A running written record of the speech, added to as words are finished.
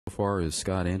far is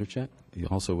Scott Anderchek. He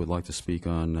also would like to speak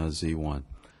on Z1.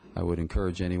 I would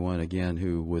encourage anyone, again,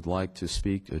 who would like to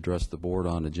speak, to address the board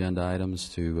on agenda items,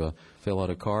 to fill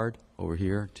out a card over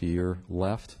here to your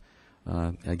left.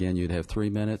 Again, you'd have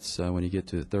 3 minutes. When you get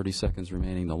to 30 seconds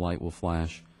remaining, the light will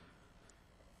flash.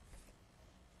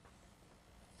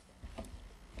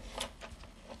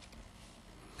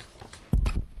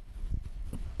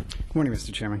 Good morning,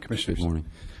 Mr. Chairman, Commissioners. Good morning.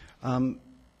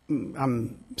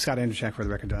 I'm Scott Andrzejczyk, for the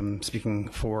record. I'm speaking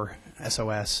for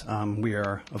SOS. We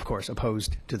are, of course,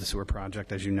 opposed to the sewer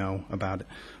project, as you know about.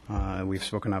 We've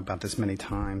spoken about this many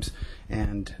times.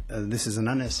 And this is an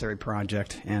unnecessary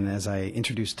project. And as I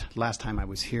introduced last time I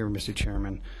was here, Mr.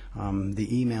 Chairman, the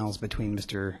emails between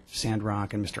Mr.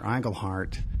 Sandrock and Mr.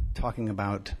 Eigelhart talking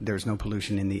about there's no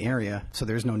pollution in the area, so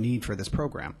there's no need for this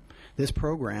program. This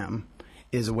program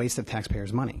is a waste of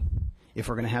taxpayers' money. If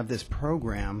we're going to have this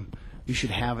program, you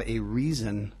should have a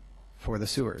reason for the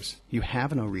sewers. You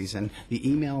have no reason. The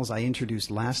emails I introduced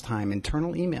last time,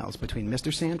 internal emails between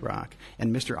Mr. Sandrock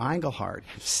and Mr. Eigelhart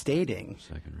stating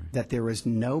that there is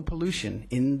no pollution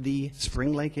in the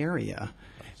Spring Lake area,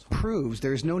 proves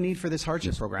there is no need for this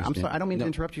hardship program. I'm sorry, I don't mean to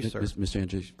interrupt you, sir. Mr.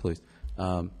 Andrzejczyk, please.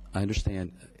 I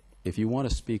understand. If you want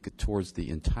to speak towards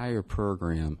the entire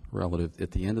program relative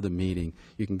at the end of the meeting,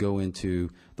 you can go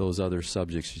into those other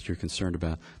subjects that you're concerned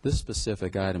about. This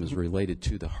specific item is related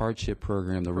to the hardship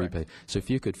program, the rebate. So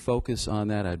if you could focus on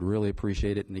that, I'd really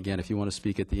appreciate it. And again, if you want to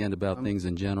speak at the end about things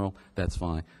in general, that's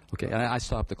fine. Okay, I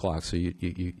stopped the clock, so you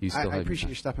still have. I appreciate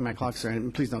you stopping my clock, sir,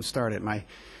 and please don't start it.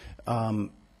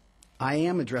 I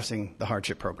am addressing the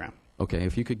hardship program. Okay,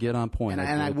 if you could get on point.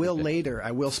 And I will later,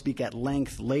 I will speak at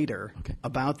length later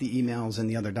about the emails and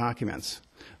the other documents.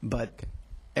 But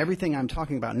everything I'm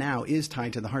talking about now is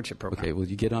tied to the hardship program. Okay, well,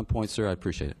 you get on point, sir. I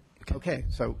appreciate it. Okay,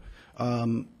 so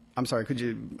I'm sorry, could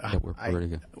you, Yeah, we're ready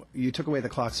to go. You took away the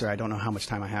clock, sir. I don't know how much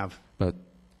time I have. About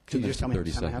Could you just tell me how 30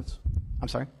 much time I have? seconds. I'm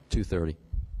sorry? 2:30.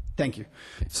 Thank you.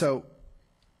 So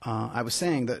I was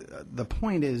saying that the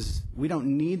point is we don't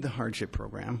need the hardship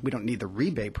program. We don't need the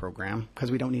rebate program because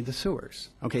we don't need the sewers.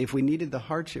 Okay, if we needed the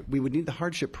hardship, we would need the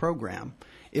hardship program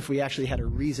if we actually had a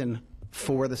reason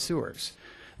for the sewers.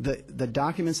 The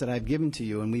documents that I've given to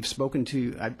you, and we've spoken to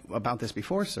you about this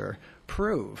before, sir,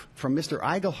 prove from Mr.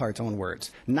 Eigelhart's own words,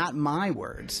 not my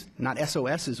words, not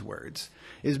SOS's words,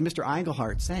 is Mr.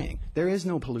 Eigelhart saying there is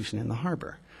no pollution in the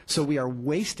harbor. So we are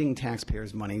wasting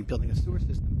taxpayers' money building a sewer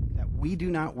system that we do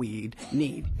not need,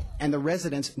 and the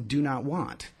residents do not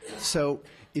want. So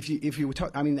if you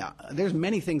talk, I mean, there's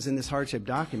many things in this hardship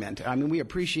document. I mean, we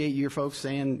appreciate your folks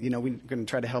saying, you know, we're going to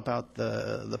try to help out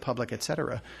the public, et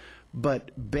cetera.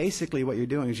 But basically what you're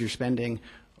doing is you're spending,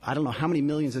 I don't know how many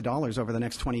millions of dollars over the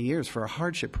next 20 years for a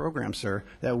hardship program, sir,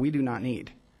 that we do not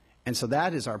need. And so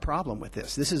that is our problem with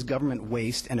this. This is government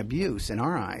waste and abuse in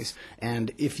our eyes.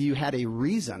 And if you had a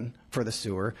reason for the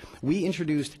sewer, we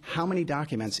introduced how many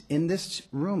documents in this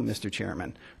room, Mr.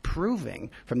 Chairman,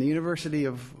 proving from the University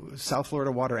of South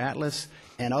Florida Water Atlas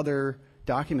and other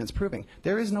documents proving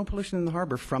there is no pollution in the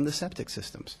harbor from the septic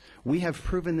systems. We have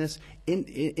proven this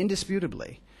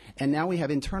indisputably. And now we have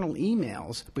internal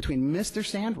emails between Mr.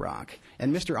 Sandrock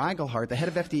and Mr. Eigelhart, the head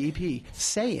of FDEP,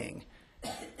 saying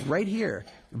right here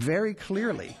very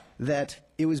clearly that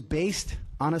it was based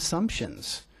on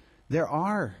assumptions. There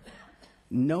are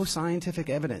no scientific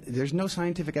evidence. There's no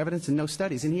scientific evidence and no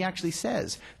studies. And he actually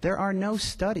says there are no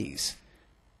studies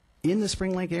in the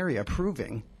Spring Lake area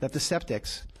proving that the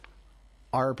septics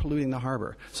are polluting the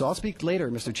harbor. So I'll speak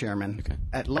later, Mr. Chairman,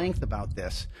 at length about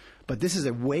this. But this is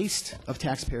a waste of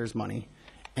taxpayers' money,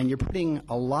 and you're putting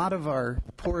a lot of our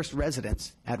poorest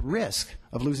residents at risk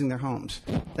of losing their homes.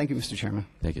 Thank you, Mr. Chairman.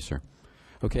 Thank you, sir.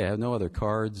 Okay, I have no other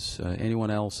cards. Anyone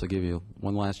else? I'll give you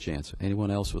one last chance.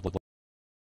 Anyone else would like?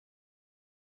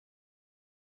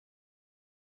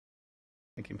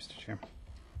 Thank you, Mr. Chairman.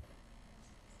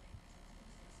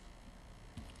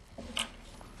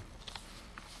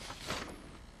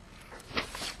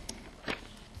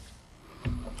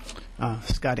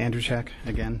 Scott Andrzejczyk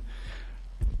again.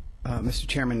 Mr.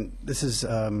 Chairman, this is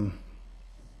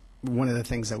one of the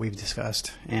things that we've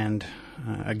discussed, and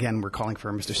again, we're calling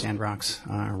for Mr. Sandrock's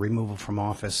removal from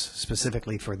office,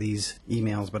 specifically for these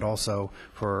emails, but also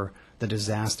for the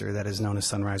disaster that is known as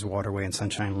Sunrise Waterway and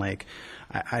Sunshine Lake.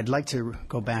 I'd like to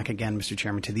go back again, Mr.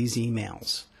 Chairman, to these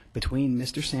emails between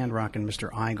Mr. Sandrock and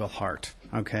Mr. Eigelhart.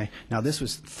 Okay, now this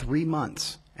was 3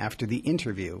 months after the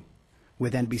interview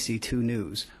with NBC2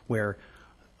 News, where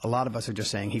a lot of us are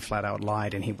just saying he flat out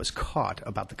lied and he was caught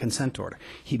about the consent order.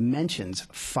 He mentions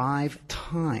 5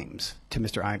 times to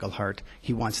Mr. Eigelhart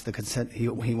he wants the consent. He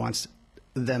wants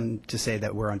them to say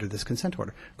that we're under this consent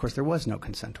order. Of course, there was no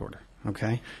consent order,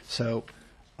 okay? So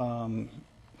one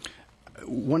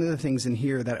of the things in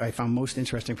here that I found most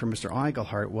interesting from Mr.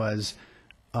 Eigelhart was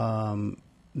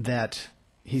that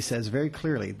he says very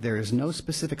clearly, there is no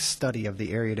specific study of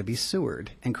the area to be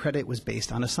sewered, and credit was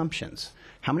based on assumptions.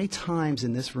 How many times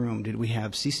in this room did we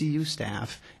have CCU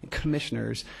staff, and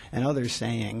commissioners, and others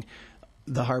saying,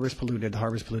 the harbor's polluted,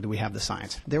 we have the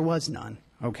science? There was none,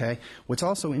 okay? What's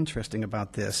also interesting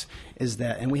about this is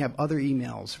that, and we have other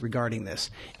emails regarding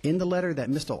this, in the letter that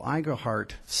Mr.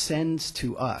 Eigelhart sends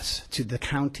to us, to the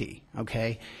county,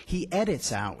 okay, he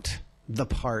edits out the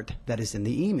part that is in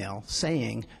the email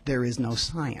saying there is no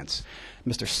science.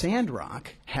 Mr.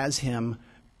 Sandrock has him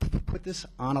put this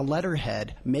on a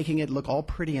letterhead, making it look all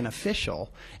pretty and official,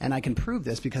 and I can prove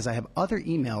this because I have other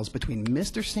emails between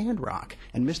Mr. Sandrock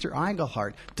and Mr.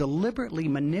 Eigelhart deliberately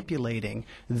manipulating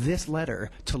this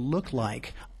letter to look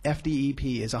like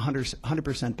FDEP is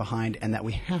 100% behind and that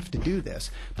we have to do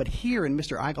this. But here in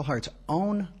Mr. Eigelhart's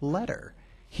own letter,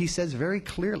 he says very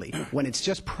clearly, when it's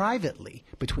just privately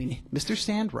between Mr.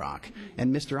 Sandrock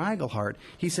and Mr. Eigelhart,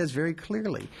 he says very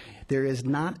clearly, there is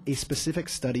not a specific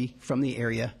study from the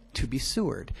area to be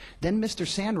sewered. Then Mr.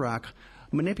 Sandrock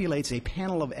manipulates a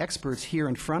panel of experts here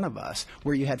in front of us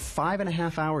where you had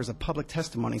 5.5 hours of public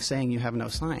testimony saying you have no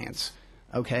science.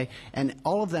 Okay? And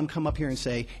all of them come up here and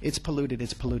say, it's polluted,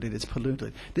 it's polluted, it's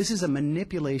polluted. This is a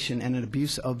manipulation and an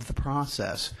abuse of the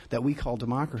process that we call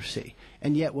democracy.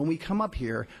 And yet, when we come up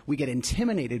here, we get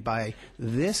intimidated by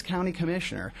this county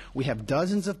commissioner. We have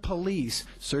dozens of police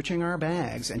searching our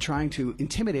bags and trying to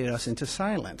intimidate us into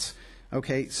silence.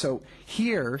 Okay? So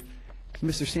here,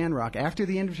 Mr. Sandrock, after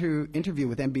the interview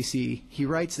with NBC, he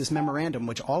writes this memorandum,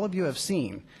 which all of you have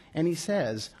seen, and he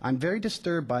says, I'm very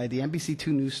disturbed by the NBC2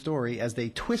 News story as they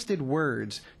twisted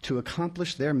words to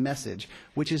accomplish their message,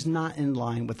 which is not in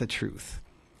line with the truth.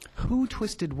 Who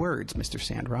twisted words, Mr.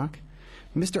 Sandrock?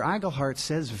 Mr. Eigelhart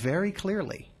says very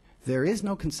clearly, there is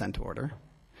no consent order,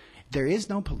 there is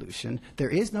no pollution, there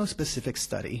is no specific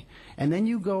study, and then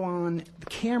you go on the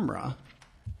camera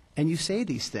and you say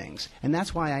these things. And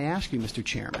that's why I ask you, Mr.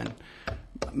 Chairman,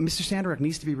 Mr. Sandrock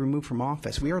needs to be removed from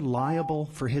office. We are liable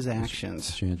for his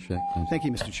actions. Thank Thank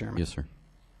you, Mr. Chairman. Yes, sir.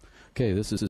 Okay, this is